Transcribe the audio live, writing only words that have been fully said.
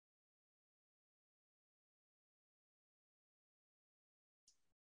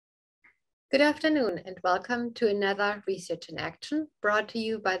Good afternoon and welcome to another Research in Action brought to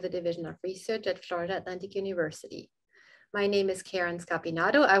you by the Division of Research at Florida Atlantic University. My name is Karen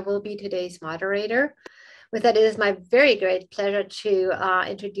Scapinato. I will be today's moderator. With that, it is my very great pleasure to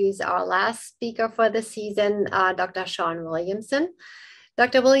introduce our last speaker for the season, Dr. Sean Williamson.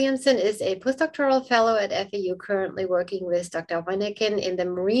 Dr. Williamson is a postdoctoral fellow at FAU, currently working with Dr. Wyneken in the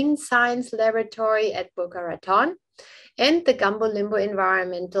Marine Science Laboratory at Boca Raton and the Gumbo Limbo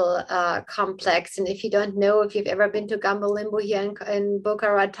Environmental Complex. And if you don't know, if you've ever been to Gumbo Limbo here in Boca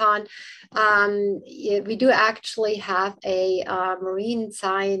Raton, we do actually have a marine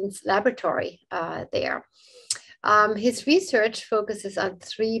science laboratory there. His research focuses on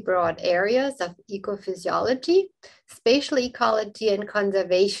three broad areas of ecophysiology, spatial ecology, and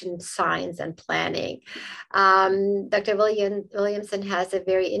conservation science and planning. Dr. Williamson has a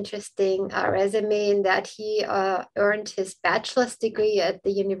very interesting resume in that he earned his bachelor's degree at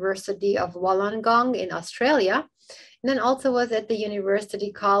the University of Wollongong in Australia, and then also was at the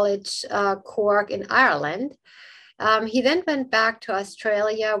University College Cork in Ireland. He then went back to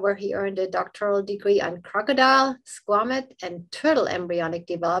Australia, where he earned a doctoral degree on crocodile, squamate, and turtle embryonic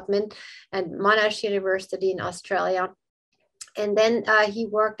development at Monash University in Australia. And then he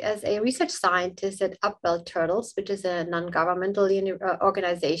worked as a research scientist at Upwell Turtles, which is a non-governmental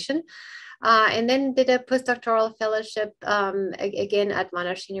organization. And then did a postdoctoral fellowship again at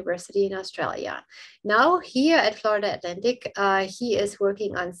Monash University in Australia. Now here at Florida Atlantic, he is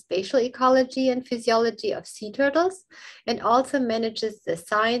working on spatial ecology and physiology of sea turtles, and also manages the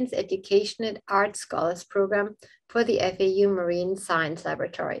Science, Education, and Art Scholars Program for the FAU Marine Science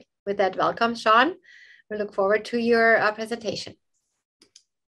Laboratory. With that, welcome, Sean. We look forward to your presentation.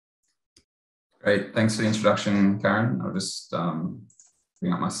 Great, thanks for the introduction, Karen. I'll just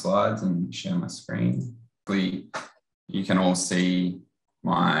bring up my slides and share my screen. You can all see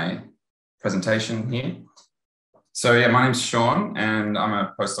my presentation here. So yeah, my name's Sean and I'm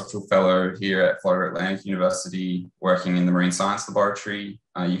a postdoctoral fellow here at Florida Atlantic University working in the Marine Science Laboratory.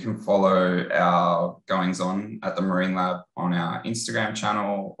 You can follow our goings on at the Marine Lab on our Instagram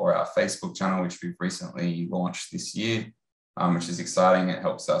channel or our Facebook channel, which we've recently launched this year, which is exciting. It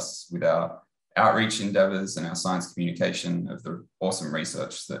helps us with our outreach endeavours and our science communication of the awesome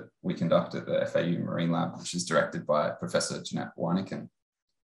research that we conduct at the FAU Marine Lab, which is directed by Professor Jeanette Wyneken.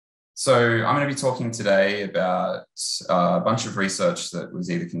 So I'm going to be talking today about a bunch of research that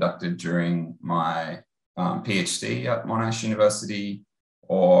was either conducted during my Ph.D. at Monash University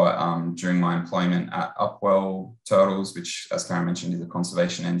or during my employment at Upwell Turtles, which, as Karen mentioned, is a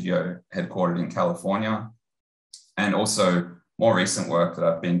conservation NGO headquartered in California, and also more recent work that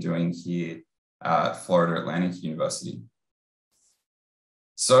I've been doing here at Florida Atlantic University.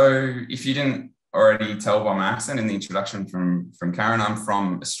 So if you didn't already tell by my accent in the introduction from Karen, I'm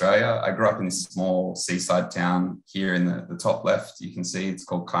from Australia. I grew up in this small seaside town here in the top left. You can see it's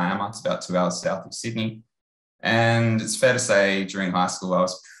called Kiama. It's about 2 hours south of Sydney. And it's fair to say during high school, I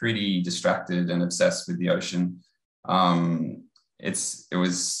was pretty distracted and obsessed with the ocean. It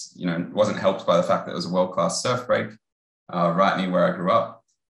wasn't helped by the fact that it was a world-class surf break right near where I grew up.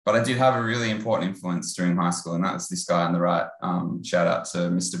 But I did have a really important influence during high school, and that was this guy on the right. Shout out to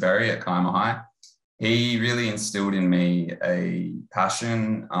Mr. Berry at Kiama High. He really instilled in me a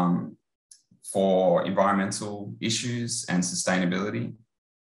passion for environmental issues and sustainability.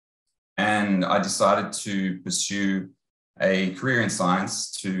 And I decided to pursue a career in science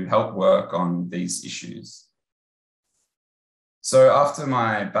to help work on these issues. So after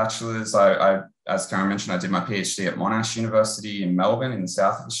my bachelor's, as Karen mentioned, I did my PhD at Monash University in Melbourne in the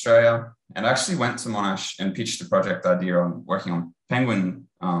south of Australia. And I actually went to Monash and pitched a project idea on working on penguin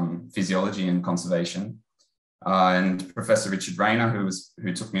physiology and conservation. And Professor Richard Rayner,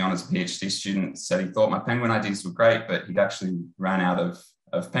 who took me on as a PhD student, said he thought my penguin ideas were great, but he'd actually ran out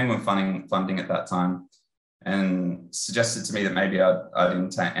of penguin funding at that time, and suggested to me that maybe I'd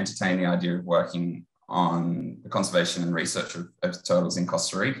entertain the idea of working on the conservation and research of turtles in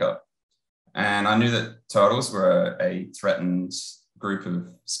Costa Rica. And I knew that turtles were a threatened group of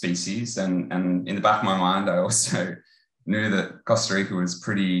species. And in the back of my mind, I also knew that Costa Rica was a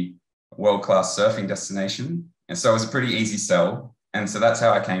pretty world-class surfing destination. And so it was a pretty easy sell. And so that's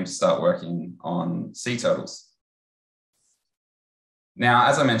how I came to start working on sea turtles. Now,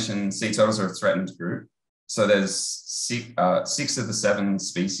 as I mentioned, sea turtles are a threatened group. So there's six of the 7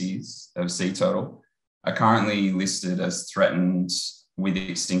 species of sea turtle are currently listed as threatened with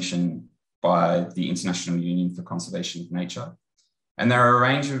extinction by the International Union for Conservation of Nature. And there are a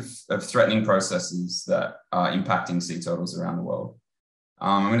range of threatening processes that are impacting sea turtles around the world.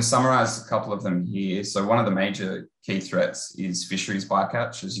 I'm going to summarize a couple of them here. So one of the major key threats is fisheries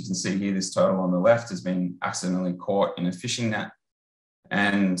bycatch. As you can see here, this turtle on the left has been accidentally caught in a fishing net.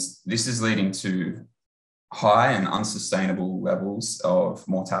 And this is leading to high and unsustainable levels of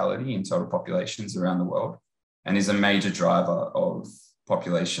mortality in turtle populations around the world, and is a major driver of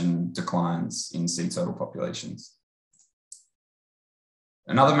population declines in sea turtle populations.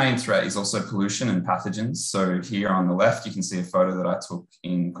 Another main threat is also pollution and pathogens. So here on the left, you can see a photo that I took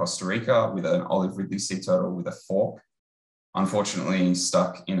in Costa Rica with an olive ridley sea turtle with a fork, unfortunately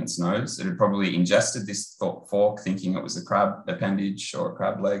stuck in its nose. It had probably ingested this fork thinking it was a crab appendage or a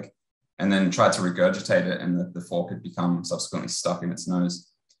crab leg, and then tried to regurgitate it, and the fork had become subsequently stuck in its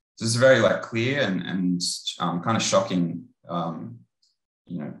nose. So it's a very clear and kind of shocking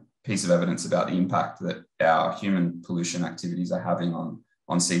piece of evidence about the impact that our human pollution activities are having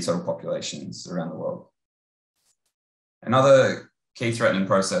on sea turtle populations around the world. Another key threatening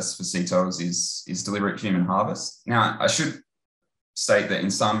process for sea turtles is deliberate human harvest. Now, I should state that in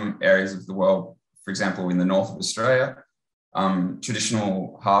some areas of the world, for example, in the north of Australia,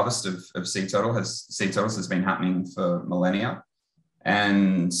 traditional harvest of sea turtles has been happening for millennia.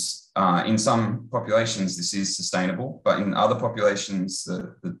 And in some populations, this is sustainable, but in other populations,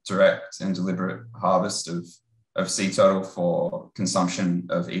 the direct and deliberate harvest of sea turtle for consumption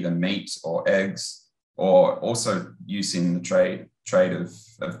of either meat or eggs, or also use in the trade of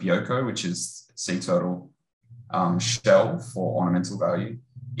bioko, which is sea turtle shell for ornamental value,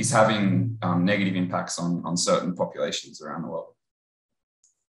 is having negative impacts on certain populations around the world.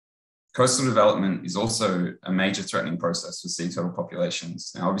 Coastal development is also a major threatening process for sea turtle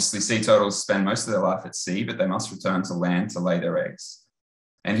populations. Now, obviously, sea turtles spend most of their life at sea, but they must return to land to lay their eggs.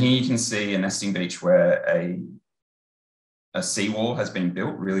 And here you can see a nesting beach where a seawall has been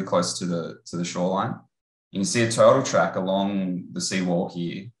built really close to the shoreline. You can see a turtle track along the seawall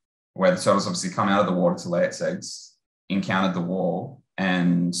here, where the turtles obviously come out of the water to lay its eggs, encountered the wall,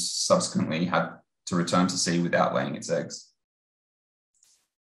 and subsequently had to return to sea without laying its eggs.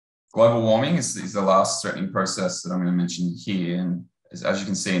 Global warming is the last threatening process that I'm going to mention here. And as you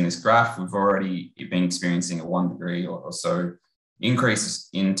can see in this graph, we've already been experiencing a 1 degree or so increase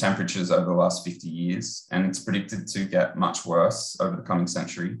in temperatures over the last 50 years, and it's predicted to get much worse over the coming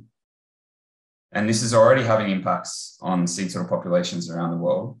century. And this is already having impacts on sea turtle populations around the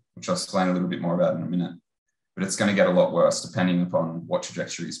world, which I'll explain a little bit more about in a minute. But it's going to get a lot worse depending upon what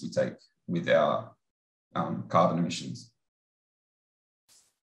trajectories we take with our carbon emissions.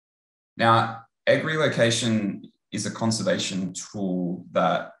 Now, egg relocation is a conservation tool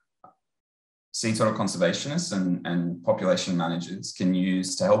that sea turtle conservationists and population managers can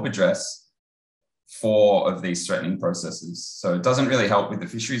use to help address 4 of these threatening processes. So it doesn't really help with the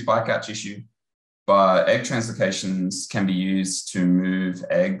fisheries bycatch issue, but egg translocations can be used to move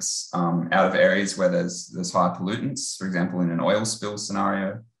eggs out of areas where there's high pollutants, for example, in an oil spill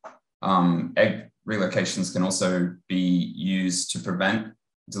scenario. Egg relocations can also be used to prevent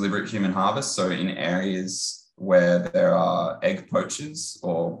deliberate human harvest. So in areas where there are egg poachers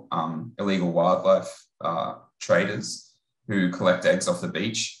or illegal wildlife traders who collect eggs off the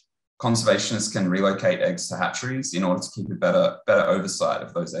beach, conservationists can relocate eggs to hatcheries in order to keep a better oversight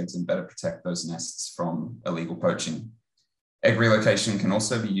of those eggs and better protect those nests from illegal poaching. Egg relocation can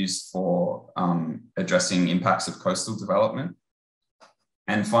also be used for addressing impacts of coastal development.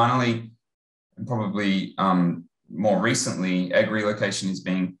 And finally, and probably more recently, egg relocation is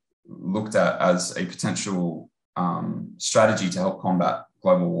being looked at as a potential strategy to help combat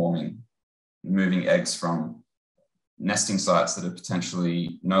global warming, moving eggs from nesting sites that are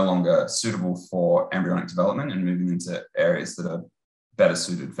potentially no longer suitable for embryonic development and moving into areas that are better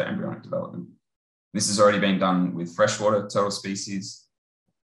suited for embryonic development. This has already been done with freshwater turtle species,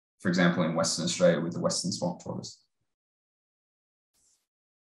 for example, in Western Australia with the Western swamp tortoise.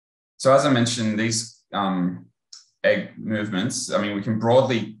 So as I mentioned, these egg movements, I mean, we can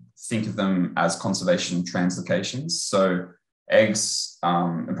broadly think of them as conservation translocations. So eggs,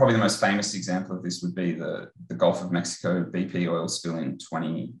 and probably the most famous example of this would be the Gulf of Mexico BP oil spill in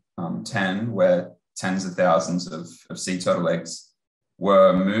 2010, where tens of thousands of sea turtle eggs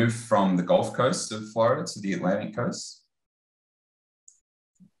were moved from the Gulf Coast of Florida to the Atlantic coast.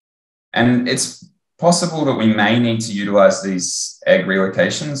 And it's possible that we may need to utilize these egg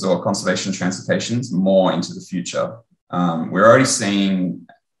relocations or conservation translocations more into the future. We're already seeing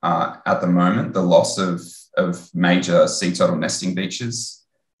at the moment the loss of major sea turtle nesting beaches.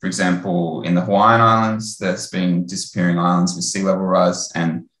 For example, in the Hawaiian Islands, there's been disappearing islands with sea level rise,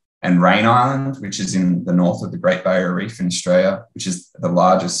 and Rain Island, which is in the north of the Great Barrier Reef in Australia, which is the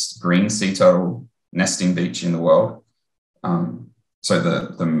largest green sea turtle nesting beach in the world.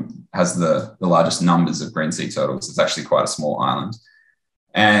 has the largest numbers of green sea turtles. It's actually quite a small island.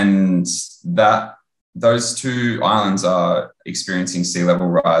 And those two islands are experiencing sea level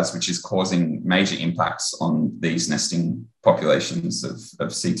rise, which is causing major impacts on these nesting populations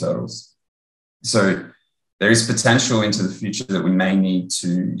of sea turtles. So there is potential into the future that we may need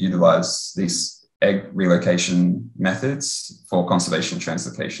to utilize these egg relocation methods for conservation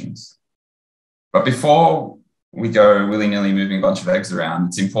translocations. But before we go willy-nilly moving a bunch of eggs around,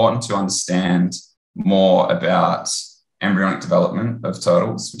 it's important to understand more about embryonic development of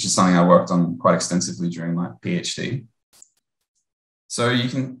turtles, which is something I worked on quite extensively during my PhD. So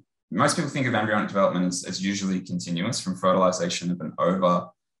most people think of embryonic development as usually continuous from fertilization of an ova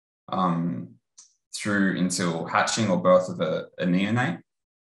through until hatching or birth of a neonate.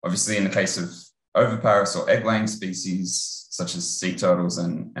 Obviously, in the case of oviparous or egg-laying species, such as sea turtles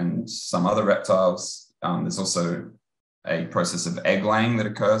and some other reptiles, there's also a process of egg-laying that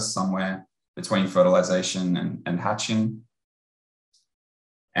occurs somewhere between fertilization and hatching.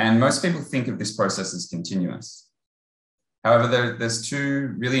 And most people think of this process as continuous. However, there's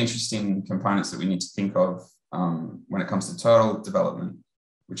two really interesting components that we need to think of when it comes to turtle development,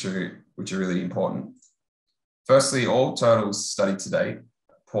 which are really important. Firstly, all turtles studied to date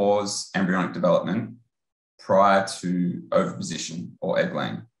pause embryonic development prior to oviposition or egg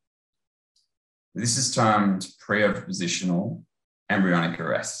laying. This is termed pre-ovipositional embryonic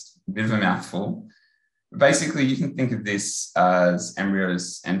arrest. A bit of a mouthful. But basically, you can think of this as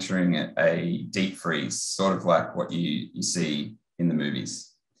embryos entering a deep freeze, sort of like what you see in the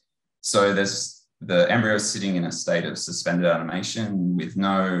movies. So there's the embryo sitting in a state of suspended animation with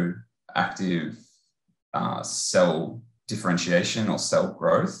no active cell differentiation or cell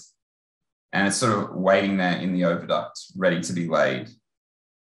growth. And it's sort of waiting there in the oviduct, ready to be laid.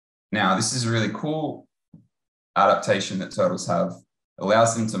 Now, this is a really cool adaptation that turtles have. It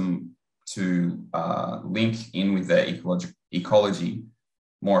allows them to link in with their ecology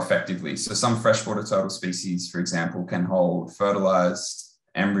more effectively. So some freshwater turtle species, for example, can hold fertilized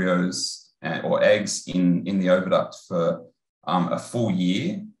embryos or eggs in the oviduct for a full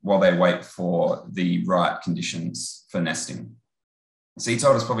year while they wait for the right conditions for nesting. Sea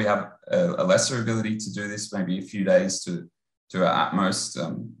turtles probably have a lesser ability to do this, maybe a few days to at most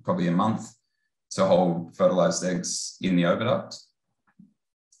probably a month to hold fertilized eggs in the oviduct.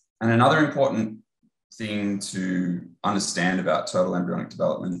 And another important thing to understand about turtle embryonic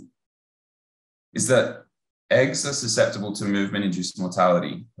development is that eggs are susceptible to movement-induced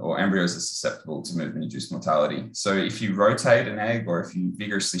mortality, or embryos are susceptible to movement-induced mortality. So if you rotate an egg or if you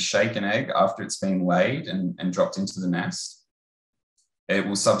vigorously shake an egg after it's been laid and dropped into the nest, it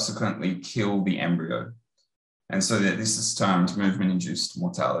will subsequently kill the embryo. And so this is termed movement-induced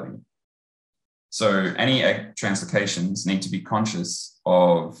mortality. So any egg translocations need to be conscious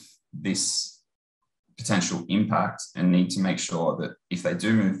of this potential impact and need to make sure that if they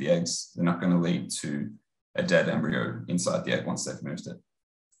do move the eggs, they're not going to lead to a dead embryo inside the egg once they've moved it.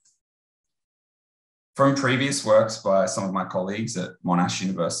 From previous works by some of my colleagues at Monash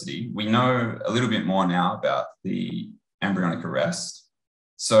University, we know a little bit more now about the embryonic arrest.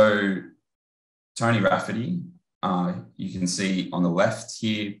 So Tony Rafferty, you can see on the left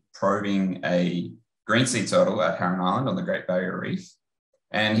here, probing a green sea turtle at Heron Island on the Great Barrier Reef.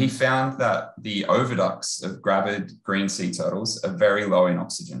 And he found that the oviducts of gravid green sea turtles are very low in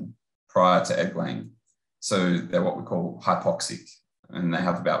oxygen prior to egg laying. So they're what we call hypoxic, and they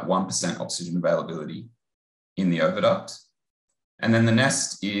have about 1% oxygen availability in the oviduct. And then the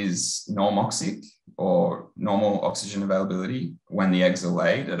nest is normoxic, or normal oxygen availability, when the eggs are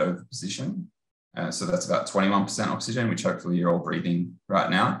laid at oviposition. So that's about 21% oxygen, which hopefully you're all breathing right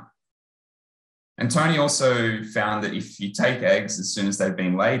now. And Tony also found that if you take eggs as soon as they've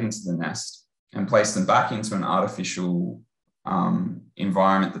been laid into the nest and place them back into an artificial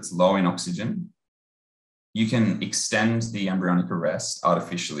environment that's low in oxygen, you can extend the embryonic arrest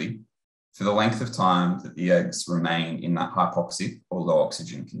artificially for the length of time that the eggs remain in that hypoxic or low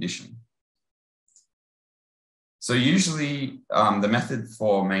oxygen condition. So usually the method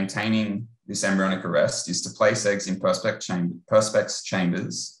for maintaining this embryonic arrest is to place eggs in perspex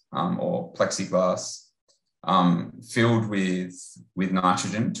chambers or plexiglass filled with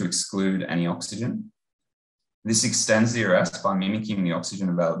nitrogen to exclude any oxygen. This extends the arrest by mimicking the oxygen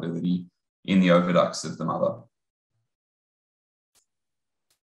availability in the oviducts of the mother.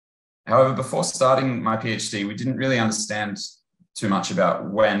 However, before starting my PhD, we didn't really understand too much about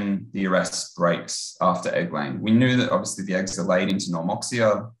when the arrest breaks after egg laying. We knew that obviously the eggs are laid into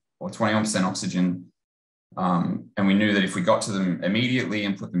normoxia or 21% oxygen. And we knew that if we got to them immediately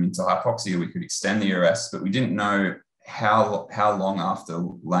and put them into hypoxia, we could extend the arrest, but we didn't know how long after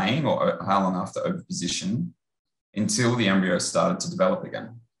laying or how long after oviposition until the embryo started to develop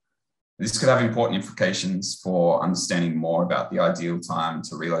again. This could have important implications for understanding more about the ideal time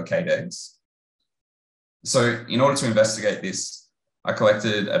to relocate eggs. So in order to investigate this, I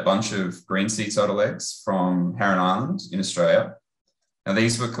collected a bunch of green sea turtle eggs from Heron Island in Australia. Now,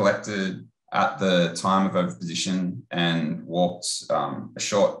 these were collected at the time of oviposition and walked a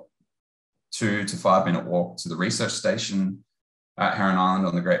short 2 to 5 minute walk to the research station at Heron Island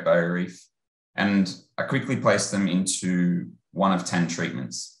on the Great Barrier Reef. And I quickly placed them into one of 10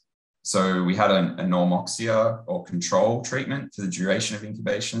 treatments. So we had a normoxia or control treatment for the duration of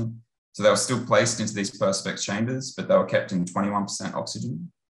incubation. So they were still placed into these perspex chambers, but they were kept in 21%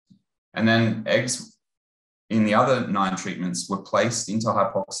 oxygen. And then eggs in the other 9 treatments were placed into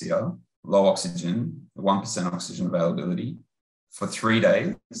hypoxia, low oxygen, 1% oxygen availability, for 3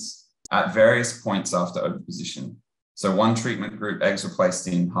 days at various points after oviposition. So one treatment group, eggs were placed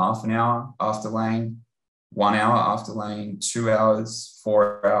in half an hour after laying, 1 hour after laying, 2 hours,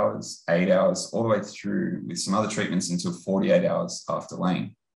 4 hours, 8 hours, all the way through with some other treatments until 48 hours after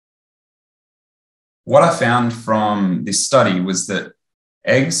laying. What I found from this study was that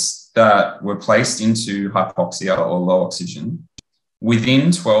eggs that were placed into hypoxia or low oxygen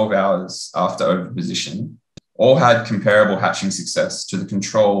within 12 hours after oviposition all had comparable hatching success to the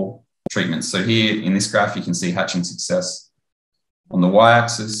control treatment. So here in this graph, you can see hatching success on the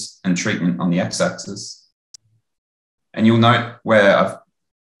y-axis and treatment on the x-axis. And you'll note where I've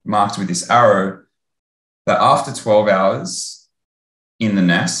marked with this arrow that after 12 hours in the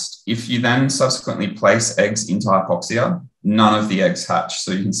nest, if you then subsequently place eggs into hypoxia, none of the eggs hatch.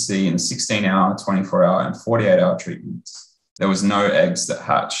 So you can see in the 16-hour, 24-hour, and 48-hour treatments, there was no eggs that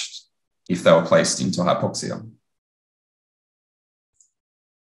hatched if they were placed into hypoxia.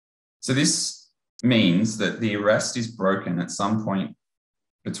 So this means that the arrest is broken at some point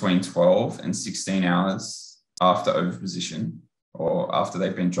between 12 and 16 hours after oviposition or after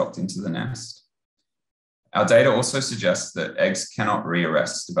they've been dropped into the nest. Our data also suggests that eggs cannot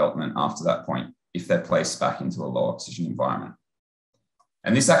re-arrest development after that point if they're placed back into a low oxygen environment.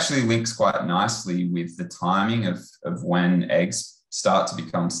 And this actually links quite nicely with the timing of when eggs start to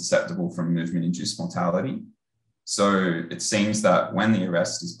become susceptible from movement-induced mortality. So it seems that when the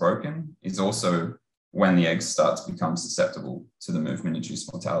arrest is broken is also when the eggs start to become susceptible to the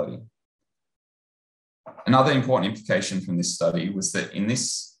movement-induced mortality. Another important implication from this study was that in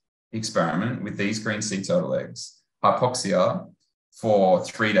this experiment with these green sea turtle eggs, hypoxia for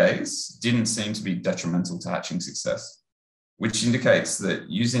 3 days didn't seem to be detrimental to hatching success, which indicates that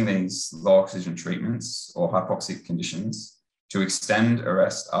using these low oxygen treatments or hypoxic conditions to extend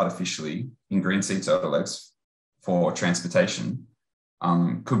arrest artificially in green sea turtle eggs for transportation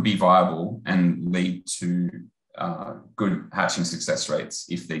could be viable and lead to good hatching success rates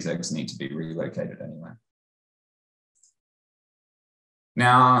if these eggs need to be relocated anyway.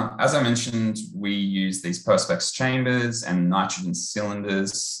 Now, as I mentioned, we use these perspex chambers and nitrogen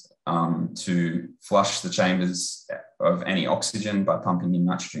cylinders to flush the chambers of any oxygen by pumping in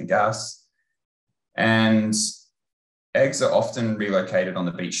nitrogen gas. And eggs are often relocated on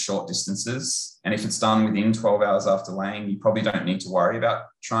the beach short distances. And if it's done within 12 hours after laying, you probably don't need to worry about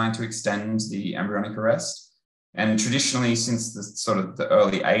trying to extend the embryonic arrest. And traditionally, since the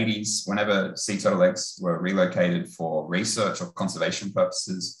early 80s, whenever sea turtle eggs were relocated for research or conservation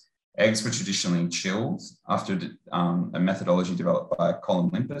purposes, eggs were traditionally chilled after a methodology developed by Colin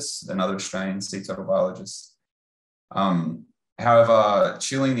Limpus, another Australian sea turtle biologist. However,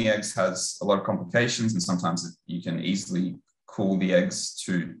 chilling the eggs has a lot of complications, and sometimes you can easily cool the eggs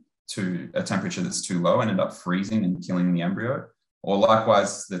to a temperature that's too low and end up freezing and killing the embryo. Or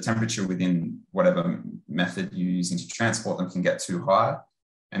likewise, the temperature within whatever method you're using to transport them can get too high,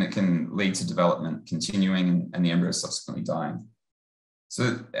 and it can lead to development continuing and the embryo subsequently dying.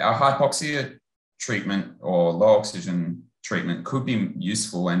 So our hypoxia treatment or low oxygen treatment could be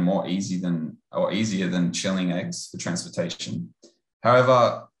useful and easier than chilling eggs for transportation.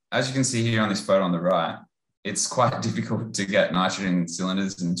 However, as you can see here on this photo on the right, it's quite difficult to get nitrogen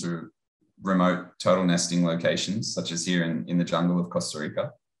cylinders into remote turtle nesting locations, such as here in the jungle of Costa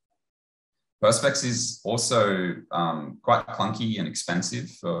Rica. Perspex is also quite clunky and expensive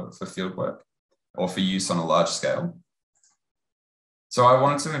for fieldwork or for use on a large scale. So I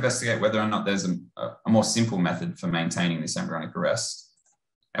wanted to investigate whether or not there's a more simple method for maintaining this embryonic arrest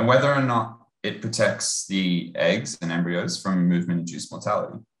and whether or not it protects the eggs and embryos from movement-induced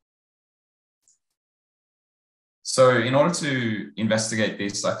mortality. So in order to investigate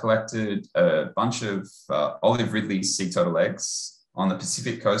this, I collected a bunch of olive ridley sea turtle eggs on the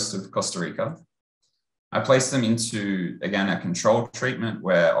Pacific coast of Costa Rica. I placed them into, again, a controlled treatment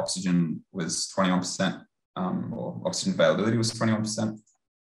where oxygen was 21%, or oxygen availability was 21%,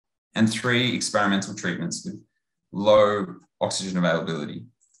 and 3 experimental treatments with low oxygen availability.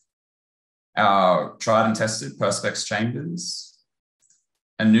 Our tried and tested Perspex chambers,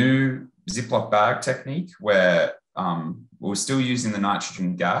 a new Ziploc bag technique where we were still using the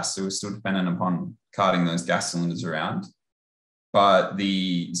nitrogen gas, so we're still dependent upon carting those gas cylinders around. But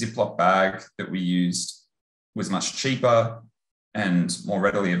the Ziploc bag that we used was much cheaper and more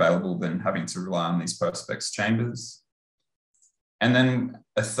readily available than having to rely on these Perspex chambers. And then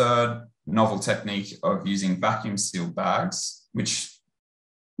a third novel technique of using vacuum sealed bags, which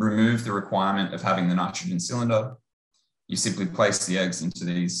remove the requirement of having the nitrogen cylinder. You simply place the eggs into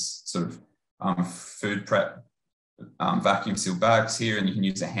these sort of food prep vacuum sealed bags here, and you can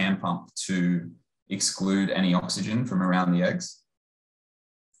use a hand pump to exclude any oxygen from around the eggs.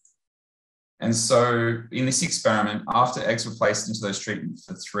 And so in this experiment, after eggs were placed into those treatments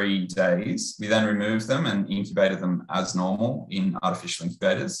for 3 days, we then removed them and incubated them as normal in artificial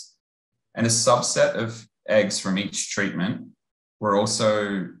incubators. And a subset of eggs from each treatment were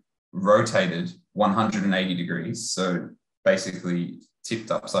also rotated 180 degrees, so basically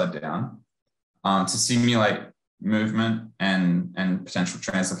tipped upside down, to simulate movement and potential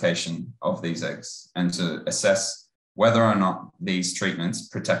translocation of these eggs, and to assess whether or not these treatments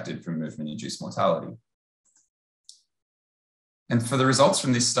protected from movement-induced mortality. And for the results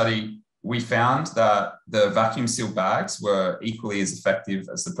from this study, we found that the vacuum sealed bags were equally as effective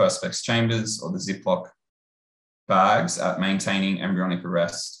as the Perspex chambers or the Ziploc bags at maintaining embryonic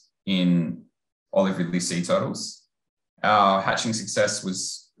arrest in olive ridley sea turtles. Our hatching success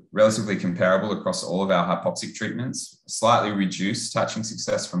was relatively comparable across all of our hypoxic treatments, slightly reduced hatching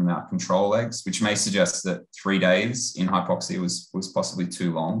success from our control eggs, which may suggest that 3 days in hypoxia was possibly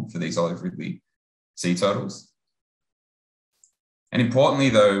too long for these olive ridley sea turtles. And importantly,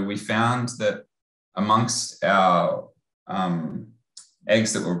 though, we found that amongst our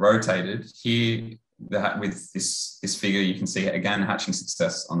eggs that were rotated, here with this figure, you can see again hatching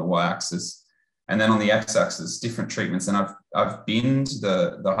success on the y-axis, and then on the x-axis, different treatments. And I've binned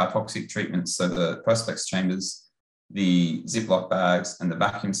the hypoxic treatments, so the Perspex chambers, the Ziploc bags, and the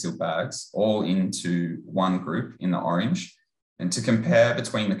vacuum seal bags, all into one group in the orange, and to compare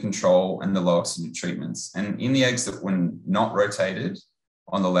between the control and the low oxygen treatments. And in the eggs that were not rotated,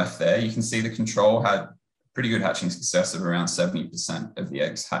 on the left there, you can see the control had pretty good hatching success of around 70% of the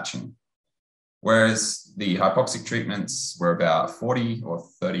eggs hatching, whereas the hypoxic treatments were about 40 or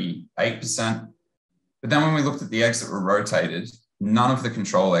 38%. But then when we looked at the eggs that were rotated, none of the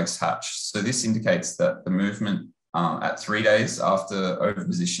control eggs hatched. So this indicates that the movement at 3 days after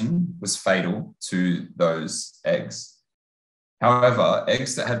oviposition was fatal to those eggs. However,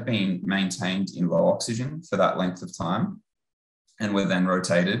 eggs that had been maintained in low oxygen for that length of time and were then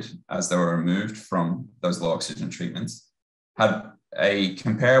rotated as they were removed from those low oxygen treatments had a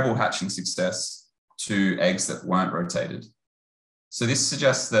comparable hatching success to eggs that weren't rotated. So this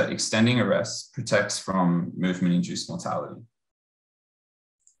suggests that extending arrest protects from movement-induced mortality.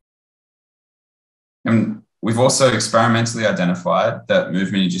 And we've also experimentally identified that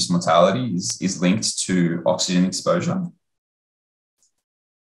movement-induced mortality is linked to oxygen exposure.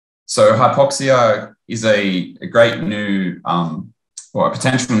 So hypoxia is a great new, or a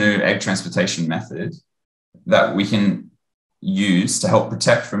potential new egg transportation method that we can use to help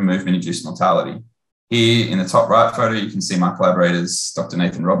protect from movement-induced mortality. Here in the top right photo, you can see my collaborators, Dr.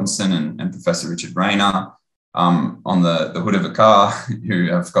 Nathan Robinson and Professor Richard Rayner, on the hood of a car, who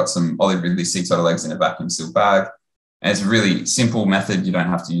have got some olive ridley sea turtle eggs in a vacuum sealed bag. And it's a really simple method. You don't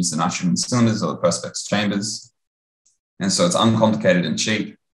have to use the nitrogen cylinders or the Perspex chambers. And so it's uncomplicated and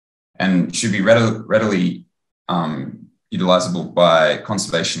cheap, and should be readily utilizable by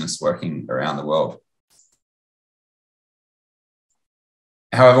conservationists working around the world.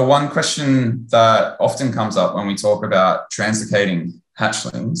 However, one question that often comes up when we talk about translocating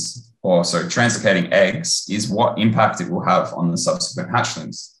hatchlings, or sorry, translocating eggs, is what impact it will have on the subsequent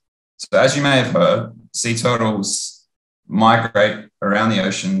hatchlings. So as you may have heard, sea turtles migrate around the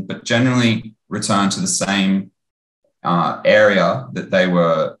ocean, but generally return to the same area that they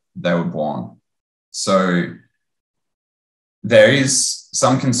were born. So there is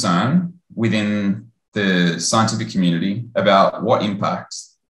some concern within the scientific community about what impact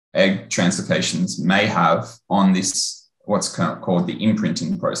egg translocations may have on this, what's called the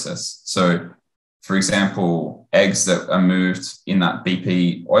imprinting process. So, for example, eggs that are moved in that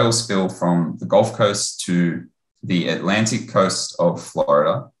BP oil spill from the Gulf Coast to the Atlantic coast of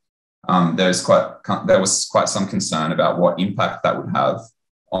Florida, there was quite some concern about what impact that would have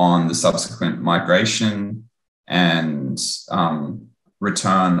on the subsequent migration and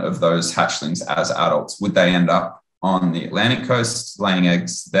return of those hatchlings as adults. Would they end up on the Atlantic coast laying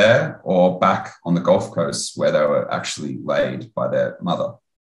eggs there, or back on the Gulf Coast where they were actually laid by their mother?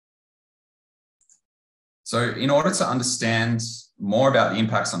 So in order to understand more about the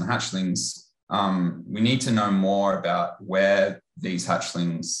impacts on hatchlings, we need to know more about where these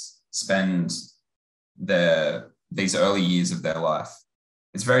hatchlings spend these early years of their life.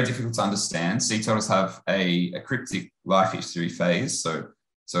 It's very difficult to understand. Sea turtles have a cryptic life history phase. So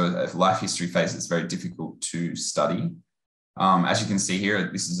a life history phase is very difficult to study. As you can see here,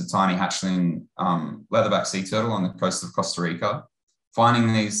 this is a tiny hatchling leatherback sea turtle on the coast of Costa Rica.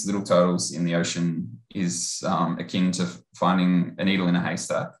 Finding these little turtles in the ocean is akin to finding a needle in a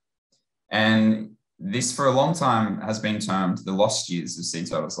haystack. And this, for a long time, has been termed the lost years of sea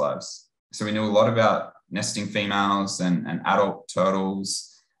turtles' lives. So we knew a lot about nesting females and adult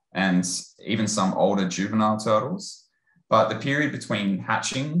turtles and even some older juvenile turtles. But the period between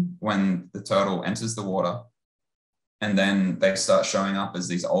hatching, when the turtle enters the water, and then they start showing up as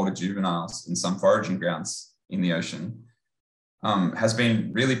these older juveniles in some foraging grounds in the ocean, has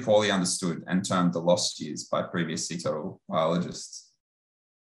been really poorly understood and termed the lost years by previous sea turtle biologists.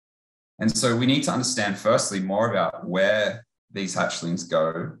 And so we need to understand, firstly, more about where these hatchlings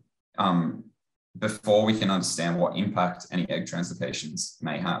go before we can understand what impact any egg translocations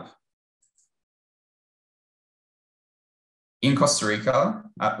may have. In Costa Rica,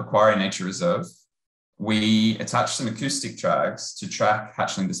 at Pequari Nature Reserve, we attached some acoustic tags to track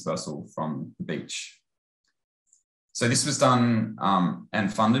hatchling dispersal from the beach. So this was done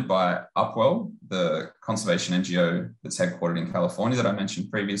and funded by Upwell, the conservation NGO that's headquartered in California that I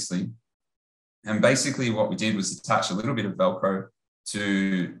mentioned previously. And basically what we did was attach a little bit of Velcro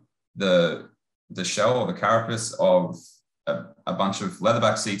to the shell or the carapace of a bunch of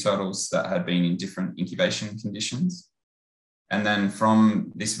leatherback sea turtles that had been in different incubation conditions. And then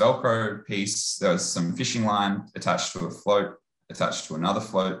from this Velcro piece, there was some fishing line attached to a float, attached to another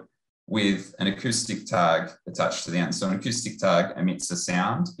float, with an acoustic tag attached to the end. So an acoustic tag emits a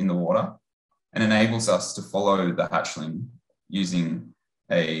sound in the water and enables us to follow the hatchling using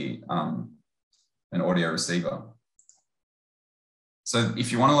an audio receiver. So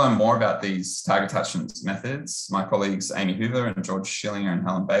if you want to learn more about these tag attachment methods, my colleagues Amy Hoover and George Schillinger and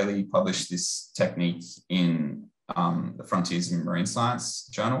Helen Bailey published this technique in the Frontiers in Marine Science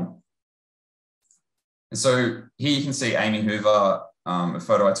journal. And so here you can see Amy Hoover, a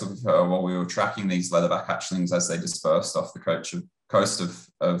photo I took of her while we were tracking these leatherback hatchlings as they dispersed off the coast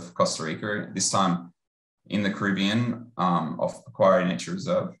of Costa Rica, this time in the Caribbean, off Pequari Nature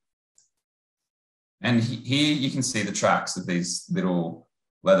Reserve. And here you can see the tracks of these little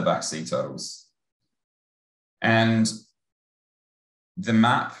leatherback sea turtles. And the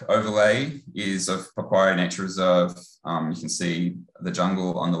map overlay is of Pequari Nature Reserve. You can see the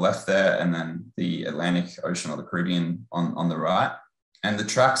jungle on the left there, and then the Atlantic Ocean or the Caribbean on the right. And the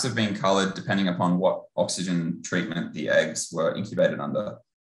tracks have been colored depending upon what oxygen treatment the eggs were incubated under.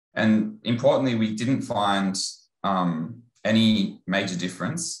 And importantly, we didn't find any major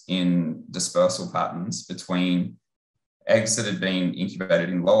difference in dispersal patterns between eggs that had been incubated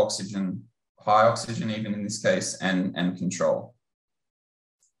in low oxygen, high oxygen even in this case, and control.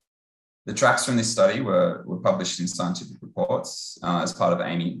 The tracks from this study were published in scientific reports as part of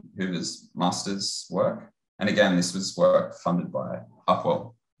Amy Hoover's master's work. And again, this was work funded by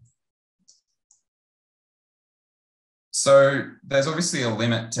Upwell. So there's obviously a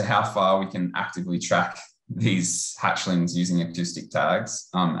limit to how far we can actively track these hatchlings using acoustic tags.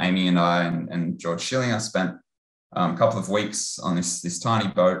 Amy and I and George Schillinger spent a couple of weeks on this tiny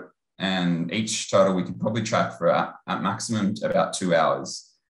boat, and each turtle we could probably track for at maximum about 2 hours.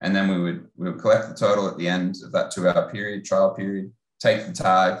 And then we would collect the turtle at the end of that 2-hour period, trial period, take the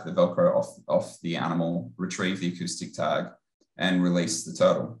tag, the Velcro off the animal, retrieve the acoustic tag, and release the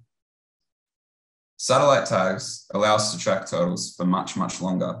turtle. Satellite tags allow us to track turtles for much, much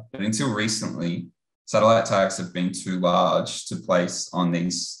longer. But until recently, satellite tags have been too large to place on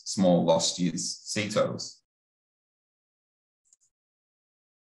these small lost years sea turtles.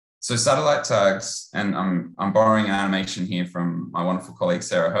 So satellite tags, and I'm borrowing an animation here from my wonderful colleague,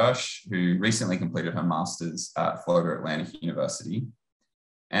 Sarah Hirsch, who recently completed her master's at Florida Atlantic University.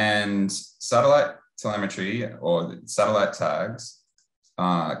 And satellite telemetry or satellite tags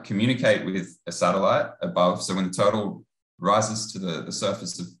communicate with a satellite above. So when the turtle rises to the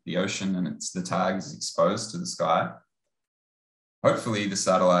surface of the ocean and the tag is exposed to the sky, hopefully the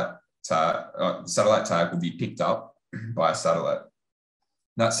satellite tag will be picked up by a satellite.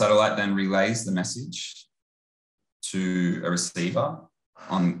 That satellite then relays the message to a receiver,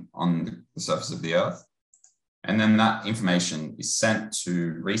 on the surface of the Earth. And then that information is sent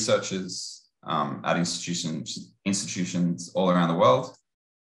to researchers at institutions all around the world.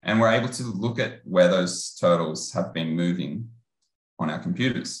 And we're able to look at where those turtles have been moving on our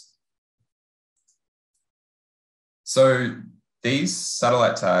computers. So these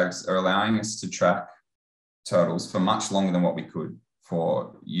satellite tags are allowing us to track turtles for much longer than what we could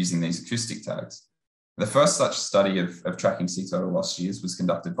for using these acoustic tags. The first such study of tracking sea turtle lost years was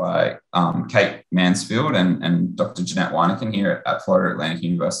conducted by Kate Mansfield and Dr. Jeanette Wyneken here at Florida Atlantic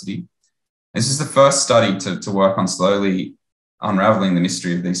University. This is the first study to work on slowly unraveling the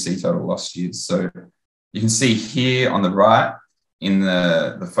mystery of these sea turtle lost years. So you can see here on the right in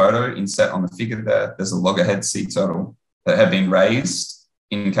the photo inset on the figure there's a loggerhead sea turtle that had been raised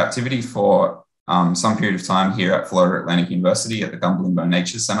in captivity for some period of time here at Florida Atlantic University at the Gumbalimbo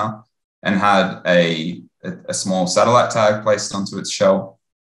Nature Center, and had a small satellite tag placed onto its shell.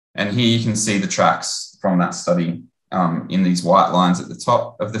 And here you can see the tracks from that study in these white lines at the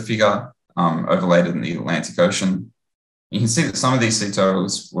top of the figure, overlaid in the Atlantic Ocean. You can see that some of these sea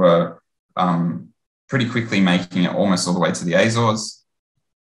turtles were pretty quickly making it almost all the way to the Azores.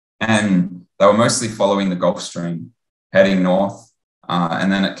 And they were mostly following the Gulf Stream, heading north.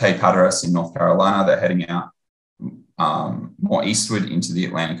 And then at Cape Hatteras in North Carolina, they're heading out more eastward into the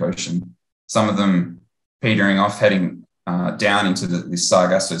Atlantic Ocean. Some of them petering off, heading down into the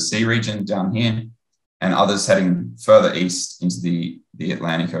Sargasso Sea region down here, and others heading further east into the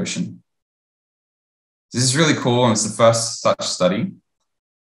Atlantic Ocean. This is really cool, and it's the first such study.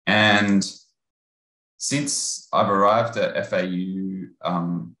 And since I've arrived at FAU,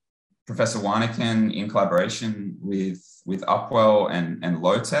 Professor Wyneken, in collaboration with Upwell and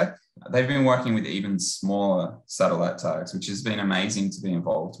Lowtech, they've been working with even smaller satellite tags, which has been amazing to be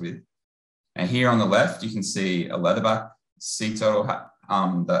involved with. And here on the left, you can see a leatherback sea turtle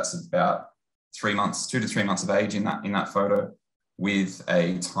that's about 2 to 3 months of age in that photo, with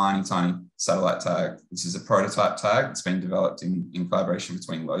a tiny satellite tag. This is a prototype tag that's been developed in collaboration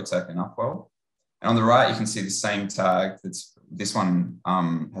between Lowtech and Upwell. And on the right, you can see the same tag. This one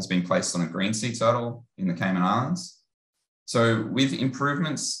has been placed on a green sea turtle in the Cayman Islands. So with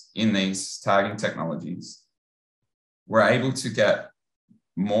improvements in these tagging technologies, we're able to get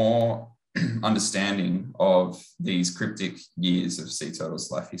more understanding of these cryptic years of sea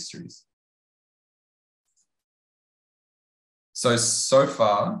turtles' life histories. So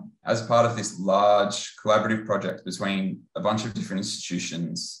far, as part of this large collaborative project between a bunch of different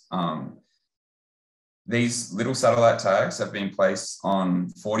institutions, these little satellite tags have been placed on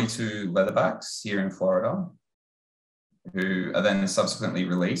 42 leatherbacks here in Florida, who are then subsequently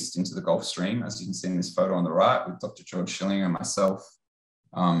released into the Gulf Stream, as you can see in this photo on the right, with Dr. George Schillinger and myself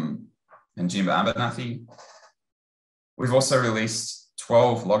and Jim Abernathy. We've also released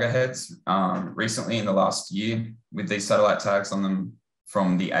 12 loggerheads recently in the last year with these satellite tags on them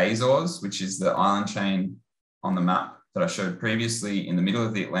from the Azores, which is the island chain on the map that I showed previously in the middle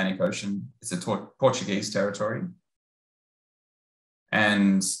of the Atlantic Ocean. It's a Portuguese territory.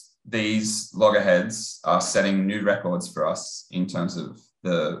 And these loggerheads are setting new records for us in terms of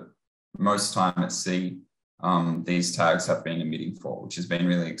the most time at sea these tags have been emitting for, which has been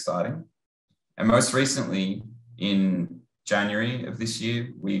really exciting. And most recently, in January of this year,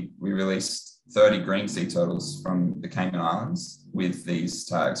 we released 30 green sea turtles from the Cayman Islands with these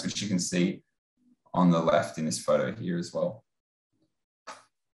tags, which you can see on the left in this photo here as well.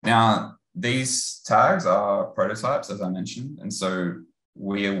 Now, these tags are prototypes, as I mentioned, and so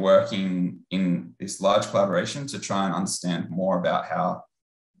we are working in this large collaboration to try and understand more about how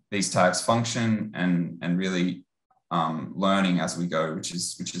these tags function and really learning as we go, which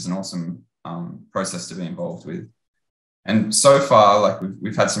is an awesome process to be involved with. And so far, like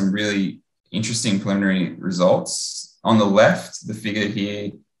we've had some really interesting preliminary results. On the left, the figure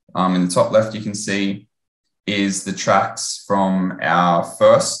here in the top left, you can see is the tracks from our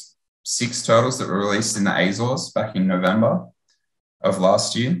first 6 turtles that were released in the Azores back in November of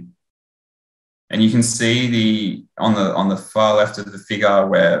last year. And you can see on the far left of the figure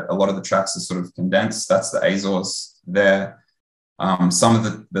where a lot of the tracks are sort of condensed. That's the Azores there. Some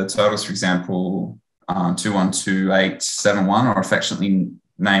of the turtles, for example, 212871 are affectionately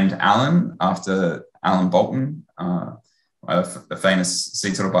named Alan after Alan Bolton, a famous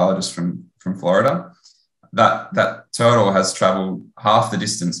sea turtle biologist from Florida. That turtle has traveled half the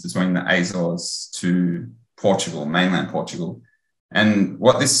distance between the Azores to Portugal, mainland Portugal. And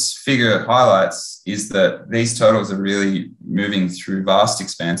what this figure highlights is that these turtles are really moving through vast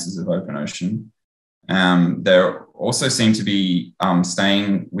expanses of open ocean. They also seem to be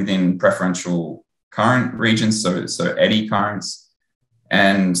staying within preferential current regions, so eddy currents.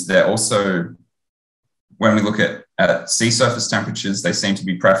 And they're also, when we look at sea surface temperatures, they seem to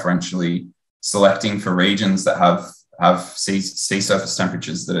be preferentially selecting for regions that have sea surface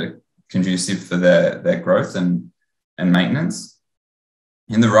temperatures that are conducive for their growth and maintenance.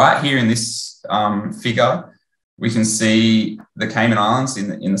 In the right here in this figure, we can see the Cayman Islands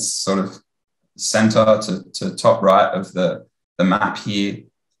in the sort of center to top right of the map here,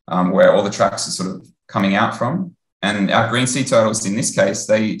 where all the tracks are sort of coming out from. And our green sea turtles, in this case,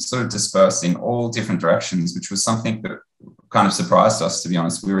 they sort of disperse in all different directions, which was something that kind of surprised us, to be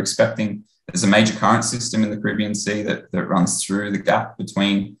honest. We were expecting there's a major current system in the Caribbean Sea that runs through the gap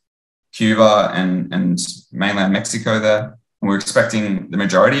between Cuba and mainland Mexico there. And we're expecting the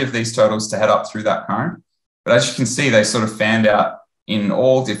majority of these turtles to head up through that current. But as you can see, they sort of fanned out in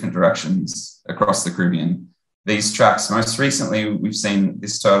all different directions across the Caribbean. These tracks, most recently, we've seen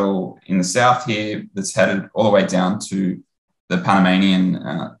this turtle in the south here that's headed all the way down to the Panamanian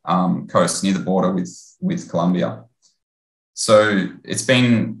coast near the border with Colombia. So it's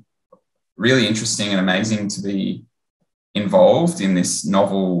been really interesting and amazing to be involved in this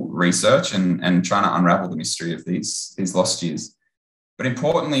novel research and trying to unravel the mystery of these lost years. But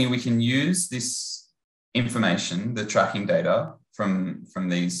importantly, we can use this information, the tracking data from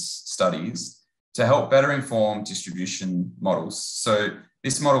these studies, to help better inform distribution models. So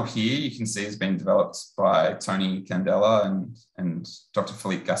this model here, you can see, has been developed by Tony Candela and Dr.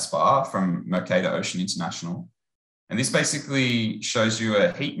 Philippe Gaspar from Mercator Ocean International. And this basically shows you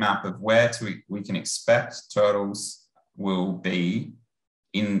a heat map of where we can expect turtles will be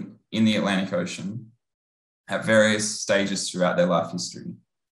in the Atlantic Ocean at various stages throughout their life history.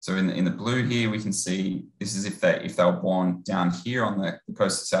 So in the blue here, we can see this is if they were born down here on the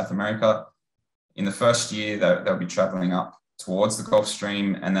coast of South America. In the first year, they'll be traveling up towards the Gulf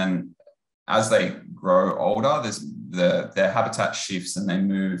Stream. And then as they grow older, their habitat shifts and they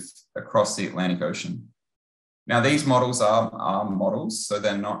move across the Atlantic Ocean. Now, these models are models, so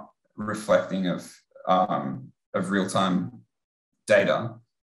they're not reflecting of real-time data.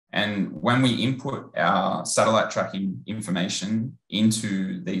 And when we input our satellite tracking information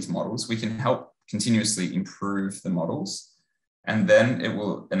into these models, we can help continuously improve the models. And then it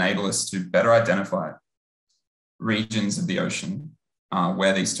will enable us to better identify regions of the ocean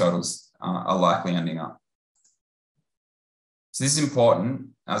where these turtles are likely ending up. So this is important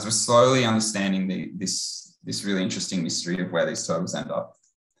as we're slowly understanding this really interesting mystery of where these turtles end up.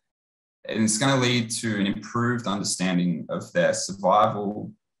 And it's going to lead to an improved understanding of their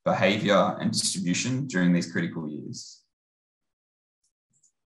survival, behavior, and distribution during these critical years.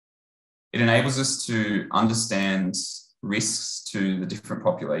 It enables us to understand risks to the different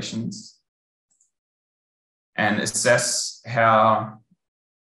populations and assess how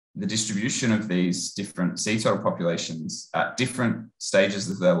the distribution of these different sea turtle populations at different stages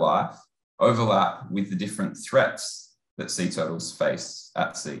of their life overlap with the different threats that sea turtles face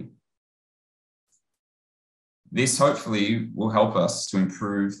at sea. This hopefully will help us to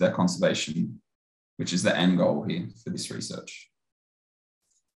improve their conservation, which is the end goal here for this research.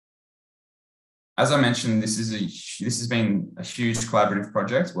 As I mentioned, this has been a huge collaborative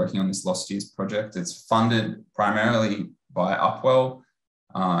project working on this Lost Years project. It's funded primarily by Upwell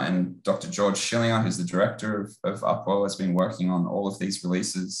and Dr. George Schillinger, who's the director of Upwell, has been working on all of these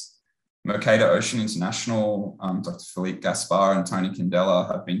releases. Mercator Ocean International, Dr. Philippe Gaspar and Tony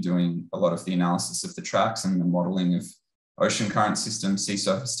Candela have been doing a lot of the analysis of the tracks and the modeling of ocean current systems, sea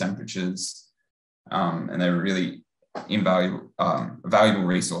surface temperatures, and they're really invaluable, valuable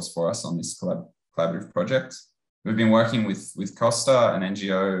resource for us on this collaborative project. We've been working with Costa, an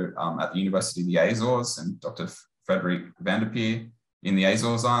NGO at the University of the Azores, and Dr. Frederick Vanderpeer in the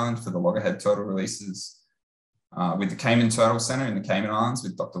Azores Island for the loggerhead turtle releases, with the Cayman Turtle Center in the Cayman Islands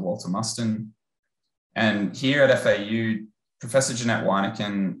with Dr. Walter Muston. And here at FAU, Professor Jeanette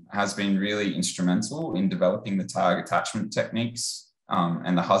Wyneken has been really instrumental in developing the tag attachment techniques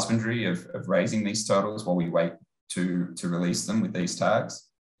and the husbandry of raising these turtles while we wait to release them with these tags,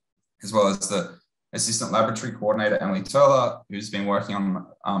 as well as the assistant laboratory coordinator, Emily Turler, who's been working on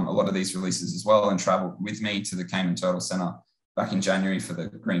a lot of these releases as well and traveled with me to the Cayman Turtle Center back in January for the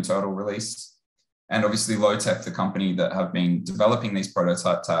Green Turtle release. And obviously Low-Tech, the company that have been developing these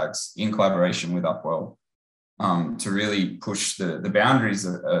prototype tags in collaboration with Upwell to really push the boundaries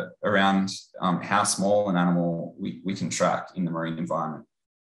around how small an animal we can track in the marine environment.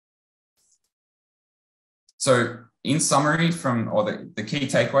 So in summary, the key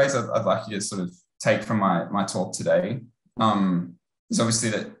takeaways I'd like you to sort of take from my talk today is obviously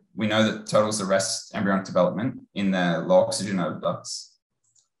that we know that turtles arrest embryonic development in their low oxygen oviducts.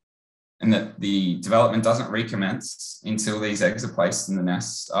 and that the development doesn't recommence until these eggs are placed in the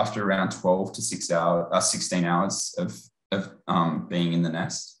nest after around 12 to 16 hours of being in the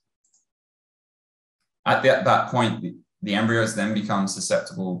nest. At that point, the embryos then become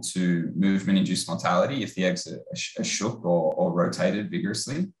susceptible to movement-induced mortality if the eggs are shook or rotated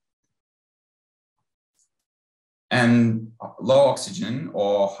vigorously. And low oxygen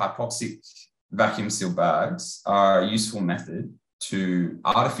or hypoxic vacuum seal bags are a useful method to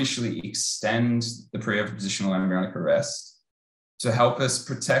artificially extend the pre-ovipositional embryonic arrest to help us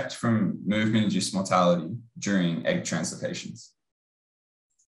protect from movement-induced mortality during egg translocations.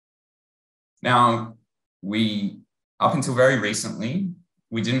 Now, up until very recently,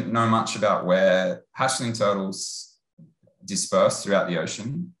 we didn't know much about where hatchling turtles disperse throughout the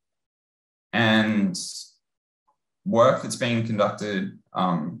ocean. And work that's being conducted,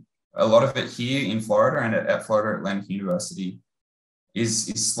 a lot of it here in Florida and at Florida Atlantic University, is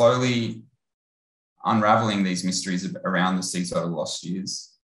slowly unraveling these mysteries around the sea turtle lost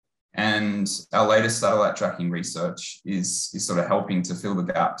years. And our latest satellite tracking research is sort of helping to fill the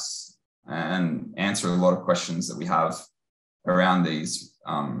gaps and answer a lot of questions that we have around these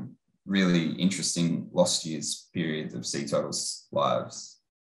really interesting lost years periods of sea turtles' lives.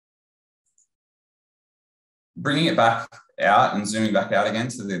 Bringing it back out and zooming back out again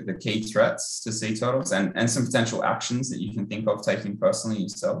to the key threats to sea turtles and some potential actions that you can think of taking personally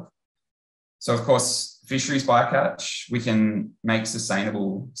yourself. So of course, fisheries bycatch, we can make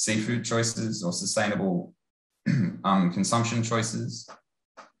sustainable seafood choices or sustainable consumption choices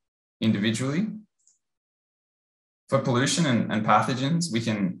individually. For pollution and pathogens, we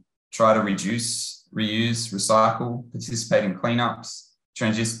can try to reduce, reuse, recycle, participate in cleanups,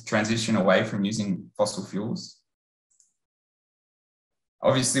 transition away from using fossil fuels.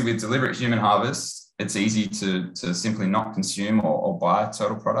 Obviously, with deliberate human harvest, it's easy to simply not consume or buy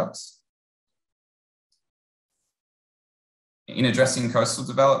turtle products. In addressing coastal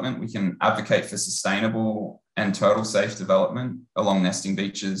development, we can advocate for sustainable and turtle-safe development along nesting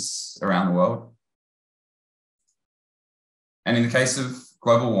beaches around the world. And in the case of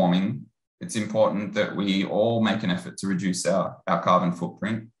global warming, it's important that we all make an effort to reduce our carbon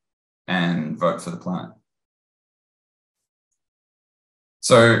footprint and vote for the planet.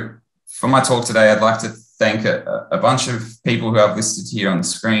 So for my talk today, I'd like to thank a bunch of people who I've listed here on the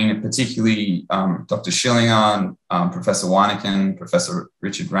screen, and particularly Dr. Schillinger, Professor Weineken, Professor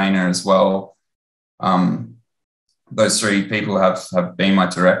Richard Rayner as well. Those three people have been my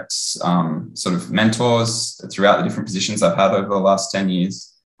direct sort of mentors throughout the different positions I've had over the last 10 years.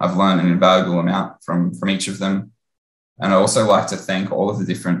 I've learned an invaluable amount from each of them. And I also like to thank all of the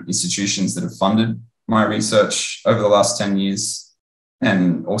different institutions that have funded my research over the last 10 years,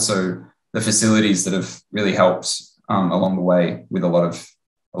 and also the facilities that have really helped along the way with a lot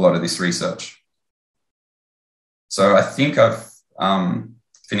of this research. So I think I've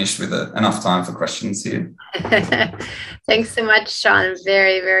finished with enough time for questions here. Thanks so much, Sean.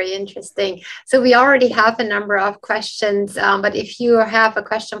 Very, very interesting. So we already have a number of questions, but if you have a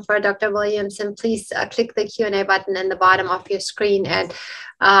question for Dr. Williamson, please click the Q&A button in the bottom of your screen and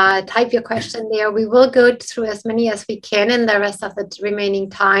type your question there. We will go through as many as we can in the rest of the remaining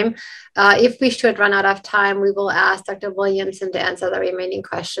time. If we should run out of time, we will ask Dr. Williamson to answer the remaining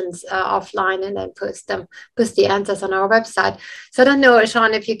questions offline and then post the answers on our website. So I don't know,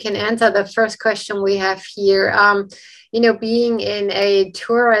 Sean, if you can answer the first question we have here. You know, being in a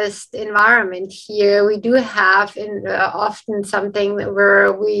tourist environment here, we do have often something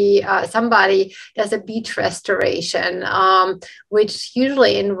where somebody does a beach restoration, which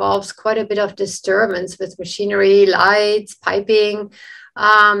usually involves quite a bit of disturbance with machinery, lights, piping.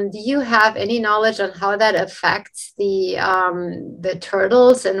 Do you have any knowledge on how that affects the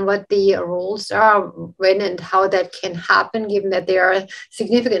turtles and what the rules are when and how that can happen, given that there are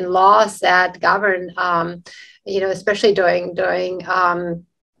significant laws that govern you know, especially during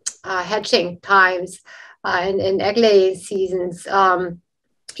hatching times and egg laying seasons,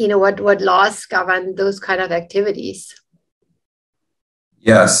 you know, what laws govern those kind of activities?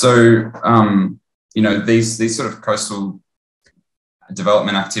 Yeah, so, you know, these sort of coastal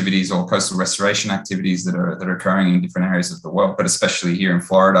development activities or coastal restoration activities that are occurring in different areas of the world, but especially here in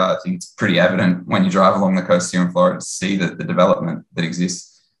Florida, I think it's pretty evident when you drive along the coast here in Florida to see the development that exists.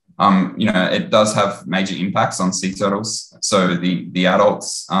 You know, it does have major impacts on sea turtles. So the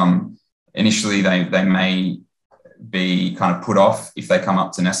adults, initially they may be kind of put off if they come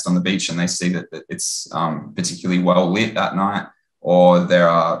up to nest on the beach and they see that it's particularly well lit at night, or there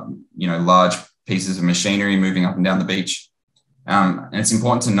are, you know, large pieces of machinery moving up and down the beach. And it's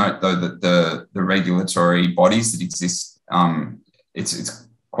important to note, though, that the regulatory bodies that exist, it's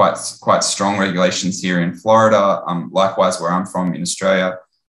quite strong regulations here in Florida. Likewise, where I'm from in Australia,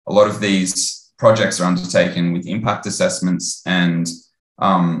 a lot of these projects are undertaken with impact assessments, and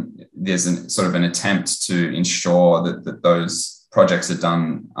there's sort of an attempt to ensure that those projects are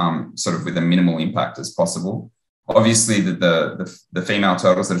done sort of with a minimal impact as possible. Obviously, the female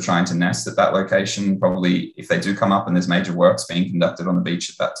turtles that are trying to nest at that location, probably if they do come up and there's major works being conducted on the beach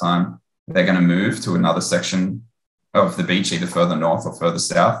at that time, they're going to move to another section of the beach, either further north or further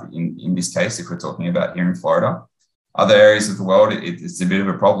south, in this case, if we're talking about here in Florida. Other areas of the world, it's a bit of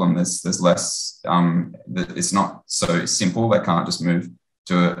a problem. There's less, it's not so simple. They can't just move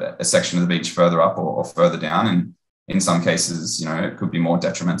to a section of the beach further up or further down. And in some cases, you know, it could be more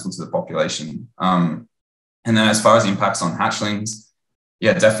detrimental to the population. And then as far as impacts on hatchlings,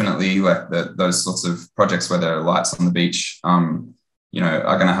 yeah, definitely like those sorts of projects where there are lights on the beach, you know,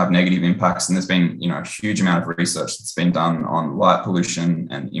 are going to have negative impacts. And there's been, you know, a huge amount of research that's been done on light pollution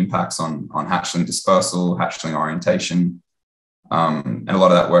and impacts on hatchling dispersal, hatchling orientation. And a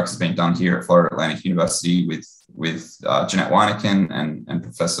lot of that work has been done here at Florida Atlantic University with Jeanette Wyneken and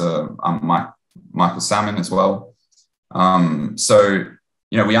Professor Michael Salmon as well. So,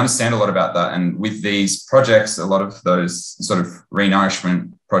 you know, we understand a lot about that. And with these projects, a lot of those sort of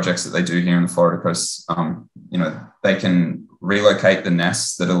renourishment projects that they do here in the Florida coast, you know, they can relocate the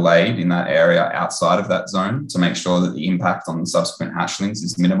nests that are laid in that area outside of that zone to make sure that the impact on the subsequent hatchlings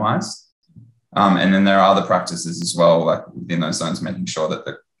is minimized. And then there are other practices as well, like within those zones, making sure that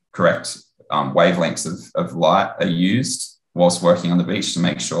the correct wavelengths of light are used whilst working on the beach to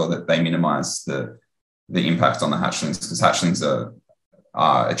make sure that they minimize the impact on the hatchlings, because hatchlings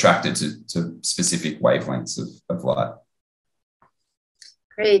are attracted to specific wavelengths of light.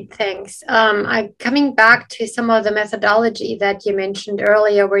 Great, thanks. I'm coming back to some of the methodology that you mentioned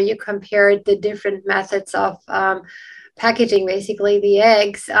earlier, where you compared the different methods of packaging, basically the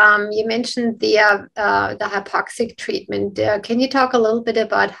eggs. You mentioned the hypoxic treatment. Can you talk a little bit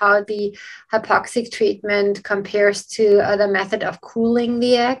about how the hypoxic treatment compares to the method of cooling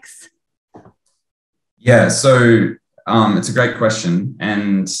the eggs? Yeah, so it's a great question,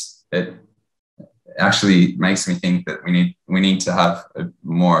 and it actually makes me think that we need to have a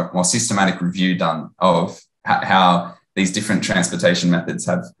more systematic review done of how these different transportation methods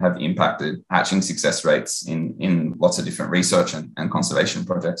have impacted hatching success rates in lots of different research and conservation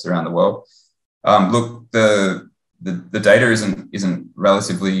projects around the world. Look, the data isn't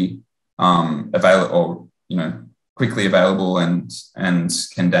relatively available, or you know, quickly available and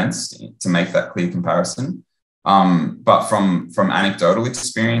condensed to make that clear comparison. But from anecdotal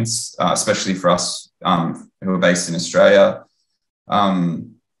experience, especially for us who are based in Australia,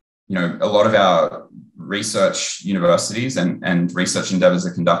 you know, a lot of our research universities and research endeavours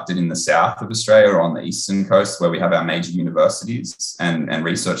are conducted in the south of Australia or on the eastern coast, where we have our major universities and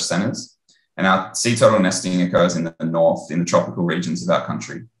research centres. And our sea turtle nesting occurs in the north, in the tropical regions of our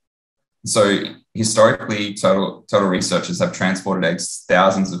country. So historically, turtle researchers have transported eggs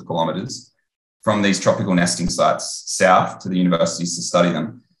thousands of kilometres from these tropical nesting sites south to the universities to study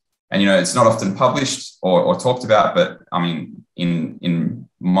them. And, you know, it's not often published or talked about, but I mean, in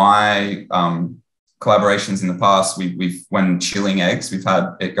my collaborations in the past, we've when chilling eggs, we've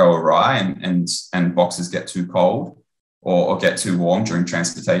had it go awry and boxes get too cold or get too warm during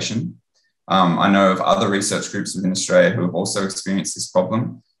transportation. I know of other research groups within Australia who have also experienced this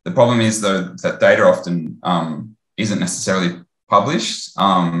problem. The problem is, though, that data often isn't necessarily published.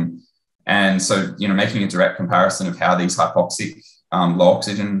 And so, you know, making a direct comparison of how these hypoxic low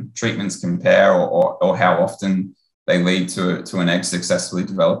oxygen treatments compare or how often they lead to an egg successfully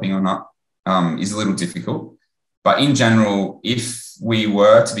developing or not is a little difficult. But in general, if we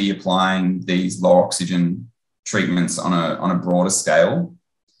were to be applying these low oxygen treatments on a broader scale,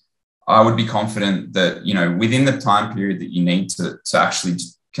 I would be confident that, you know, within the time period that you need to actually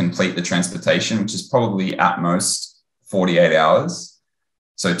complete the transportation, which is probably at most 48 hours,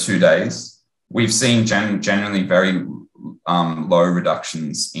 so 2 days, we've seen generally very low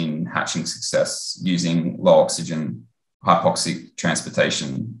reductions in hatching success using low oxygen hypoxic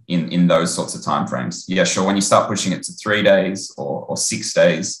transportation in those sorts of timeframes. Yeah, sure, when you start pushing it to 3 days or 6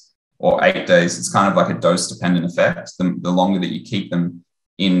 days or 8 days, it's kind of like a dose-dependent effect. The longer that you keep them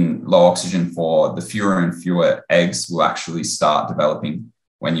in low oxygen for, the fewer and fewer eggs will actually start developing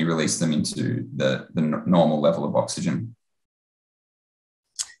when you release them into the normal level of oxygen.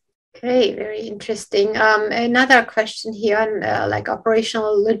 Okay, very interesting. Another question here on like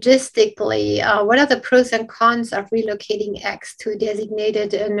operational logistically, what are the pros and cons of relocating eggs to a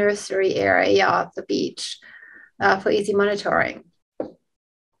designated nursery area of the beach for easy monitoring?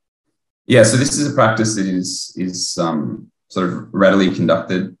 Yeah, so this is a practice that is sort of readily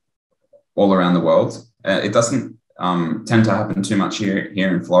conducted all around the world. It doesn't tend to happen too much here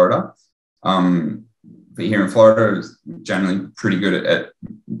in Florida. But here in Florida, is generally pretty good at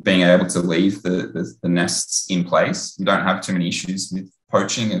being able to leave the nests in place. We don't have too many issues with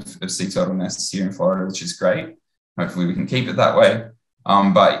poaching of sea turtle nests here in Florida, which is great. Hopefully we can keep it that way.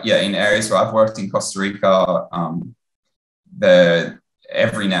 But yeah, in areas where I've worked in Costa Rica,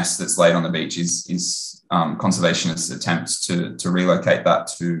 every nest that's laid on the beach is conservationists' attempts to relocate that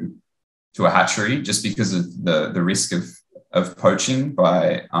to a hatchery, just because of the risk of poaching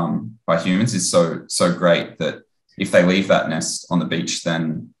by humans is so great that if they leave that nest on the beach,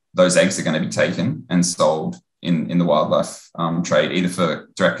 then those eggs are going to be taken and sold in the wildlife trade, either for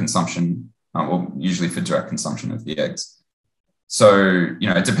direct consumption or usually for direct consumption of the eggs. So,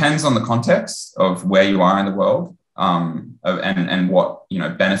 it depends on the context of where you are in the world and what,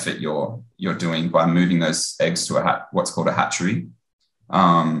 benefit you're doing by moving those eggs to what's called a hatchery.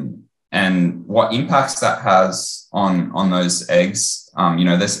 And what impacts that has on those eggs.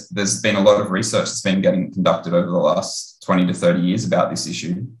 There's been a lot of research that's been getting conducted over the last 20 to 30 years about this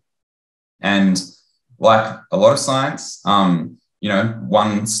issue. And like a lot of science,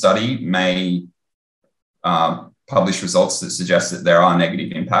 one study may publish results that suggest that there are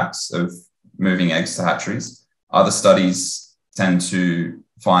negative impacts of moving eggs to hatcheries. Other studies tend to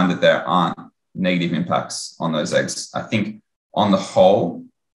find that there aren't negative impacts on those eggs. I think on the whole,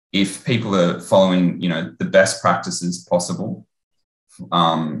 if people are following, the best practices possible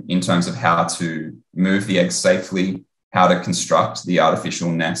in terms of how to move the eggs safely, how to construct the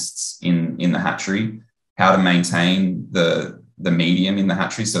artificial nests in the hatchery, how to maintain the medium in the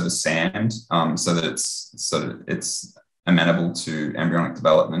hatchery, so the sand, so that it's amenable to embryonic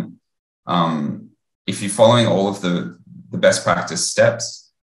development. If you're following all of the best practice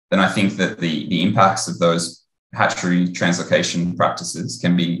steps, then I think that the impacts of those hatchery translocation practices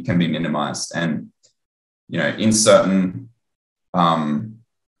can be minimized. And in certain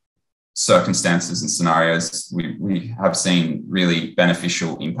circumstances and scenarios, we have seen really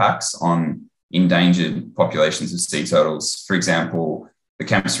beneficial impacts on endangered populations of sea turtles. For example, the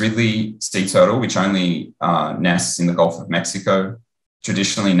Kemp's Ridley sea turtle, which only nests in the Gulf of Mexico,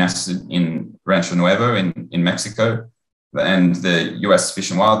 traditionally nested in Rancho Nuevo in Mexico, and the US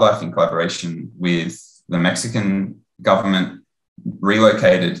Fish and Wildlife, in collaboration with the Mexican government,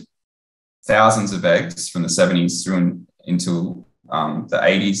 relocated thousands of eggs from the 70s through into the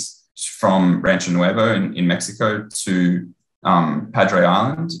 80s from Rancho Nuevo in Mexico to Padre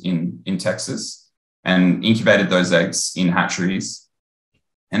Island in Texas, and incubated those eggs in hatcheries.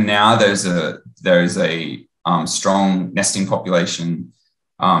 And now there is a strong nesting population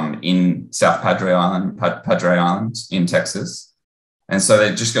in South Padre Island in Texas. And so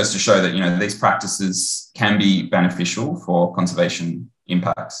it just goes to show that, these practices can be beneficial for conservation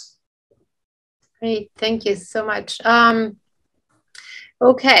impacts. Great, thank you so much.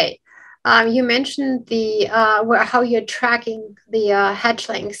 Okay, you mentioned how you're tracking the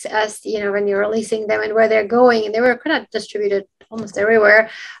hatchlings as, when you're releasing them and where they're going, and they were kind of distributed almost everywhere.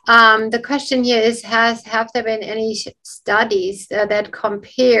 The question here is, have there been any studies that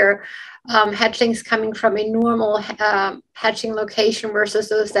compare hatchlings coming from a normal hatching location versus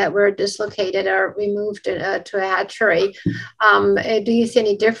those that were dislocated or removed to a hatchery? Do you see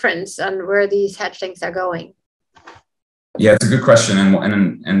any difference on where these hatchlings are going? Yeah, it's a good question,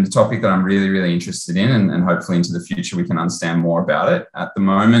 and the topic that I'm really, really interested in, and hopefully into the future we can understand more about it. At the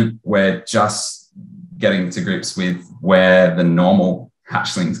moment, we're just getting to grips with where the normal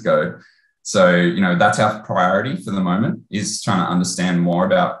hatchlings go. So, that's our priority for the moment, is trying to understand more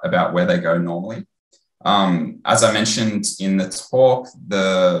about where they go normally. As I mentioned in the talk,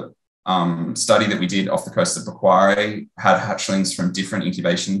 the study that we did off the coast of Pequare had hatchlings from different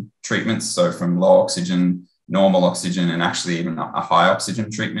incubation treatments, so from low oxygen, normal oxygen, and actually even a high oxygen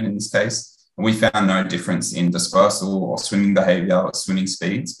treatment in this case. And we found no difference in dispersal or swimming behavior or swimming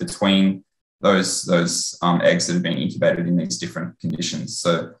speeds between those eggs that have been incubated in these different conditions.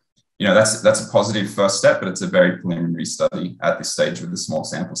 So, that's a positive first step, but it's a very preliminary study at this stage with a small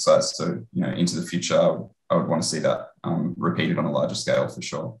sample size. So, into the future, I would want to see that repeated on a larger scale for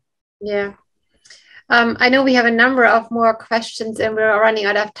sure. Yeah. I know we have a number of more questions and we're running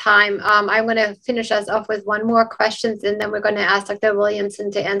out of time. I'm going to finish us off with one more question, and then we're going to ask Dr.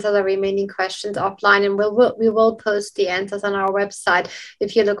 Williamson to answer the remaining questions offline, and we will post the answers on our website.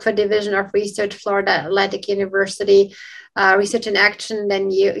 If you look for Division of Research, Florida Atlantic University, Research in Action,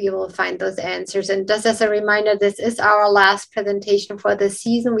 then you will find those answers. And just as a reminder, this is our last presentation for this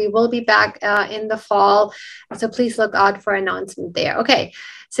season. We will be back in the fall, so please look out for an announcement there. Okay.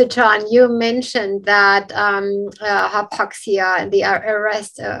 So, John, you mentioned that hypoxia and the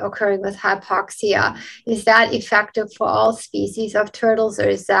arrest occurring with hypoxia, is that effective for all species of turtles, or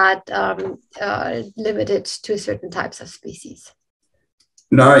is that limited to certain types of species?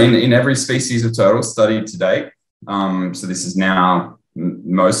 No, in every species of turtle studied to date. So this is now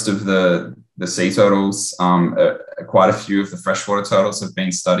most of the sea turtles, quite a few of the freshwater turtles have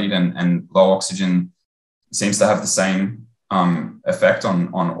been studied, and low oxygen seems to have the same effect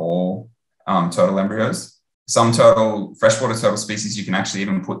on all turtle embryos. Some freshwater turtle species, you can actually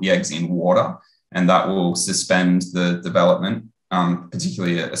even put the eggs in water, and that will suspend the development,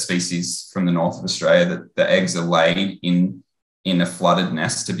 particularly a species from the north of Australia that the eggs are laid in a flooded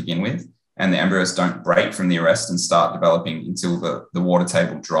nest to begin with, and the embryos don't break from the arrest and start developing until the water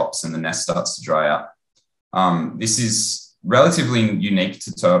table drops and the nest starts to dry out. This is relatively unique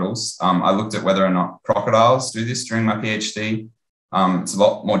to turtles. I looked at whether or not crocodiles do this during my PhD. It's a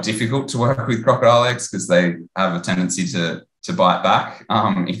lot more difficult to work with crocodile eggs because they have a tendency to bite back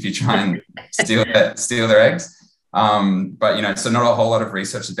if you try and steal their eggs. But, so not a whole lot of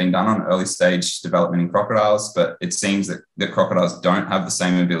research has been done on early stage development in crocodiles, but it seems that crocodiles don't have the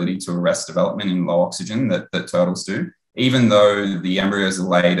same ability to arrest development in low oxygen that turtles do, even though the embryos are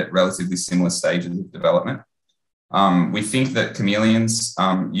laid at relatively similar stages of development. We think that chameleons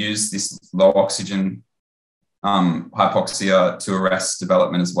use this low oxygen hypoxia to arrest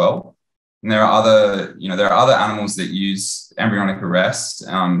development as well. And there are other animals that use embryonic arrest,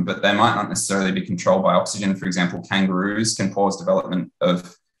 but they might not necessarily be controlled by oxygen. For example, kangaroos can pause development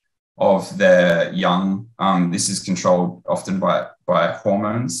of their young. This is controlled often by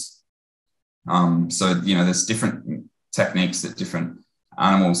hormones. So there's different techniques that different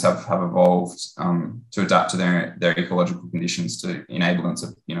animals have evolved to adapt to their ecological conditions to enable them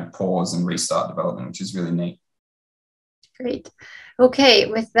to pause and restart development, which is really neat. Great. Okay,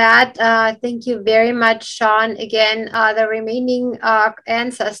 with that, thank you very much, Sean. Again, the remaining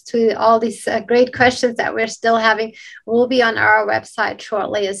answers to all these great questions that we're still having will be on our website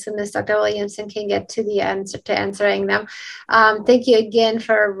shortly as soon as Dr. Williamson can get to the answer to answering them. Thank you again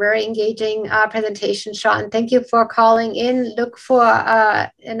for a very engaging presentation, Sean. Thank you for calling in. Look for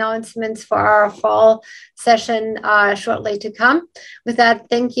announcements for our fall session shortly to come. With that,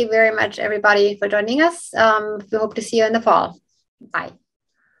 thank you very much, everybody, for joining us. We hope to see you in the fall. Bye.